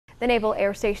The Naval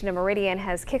Air Station in Meridian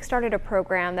has kickstarted a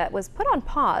program that was put on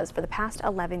pause for the past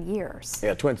 11 years.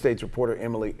 Yeah, Twin States reporter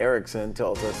Emily Erickson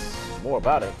tells us more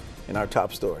about it in our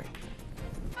top story.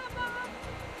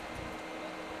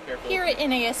 Here at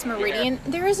NAS Meridian,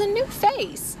 there is a new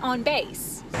face on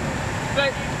base.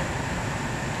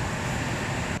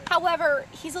 However,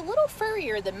 he's a little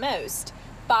furrier than most.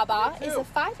 Baba is a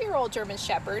 5-year-old German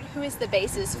Shepherd who is the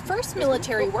base's first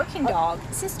military working dog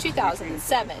since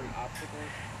 2007.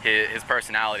 His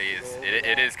personality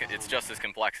it's just as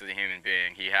complex as a human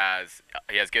being. He has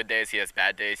good days, he has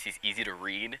bad days. He's easy to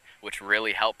read, which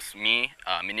really helps me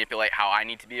manipulate how I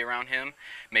need to be around him,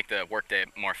 make the workday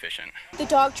more efficient. The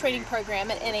dog training program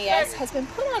at NAS has been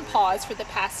put on pause for the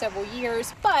past several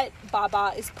years, but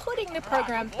Baba is putting the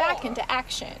program back into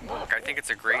action. I think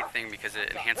it's a great thing because it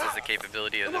enhances the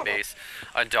capability of the base.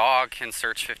 A dog can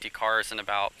search 50 cars in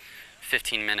about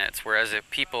 15 minutes, whereas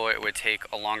people it would take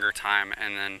a longer time,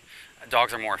 and then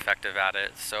dogs are more effective at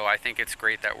it. So I think it's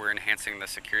great that we're enhancing the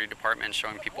security department and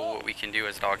showing people what we can do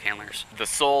as dog handlers. The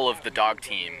soul of the dog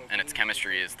team and its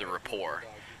chemistry is the rapport,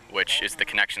 which is the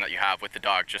connection that you have with the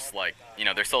dog, just like,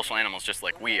 they're social animals just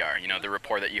like we are. The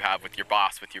rapport that you have with your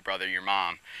boss, with your brother, your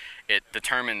mom, it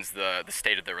determines the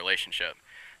state of the relationship.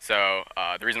 So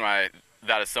the reason why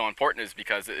that is so important is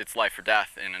because it's life or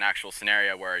death in an actual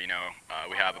scenario where,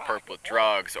 we have a perp with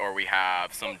drugs, or we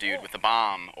have some dude with a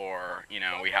bomb, or,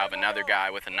 we have another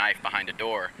guy with a knife behind a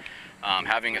door.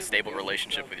 Having a stable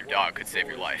relationship with your dog could save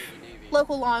your life.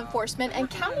 Local law enforcement and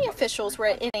county officials were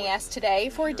at NAS today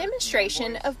for a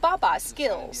demonstration of Baba's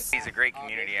skills. He's a great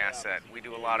community asset. We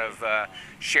do a lot of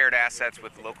shared assets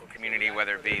with the local community,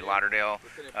 whether it be Lauderdale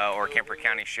or Kemper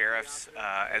County sheriffs,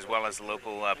 as well as the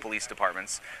local police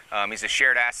departments. He's a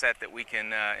shared asset that we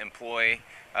can employ,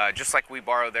 just like we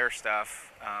borrow their stuff.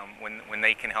 When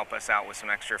they can help us out with some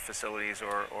extra facilities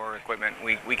or equipment,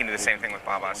 we can do the same thing with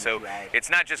Baba. So it's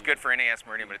not just good for NAS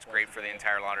Meridian, but it's great for the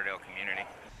entire Lauderdale community.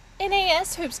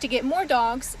 NAS hopes to get more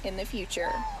dogs in the future.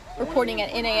 Reporting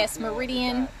at NAS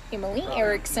Meridian, Emily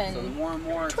Erickson,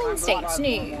 Twin States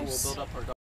News.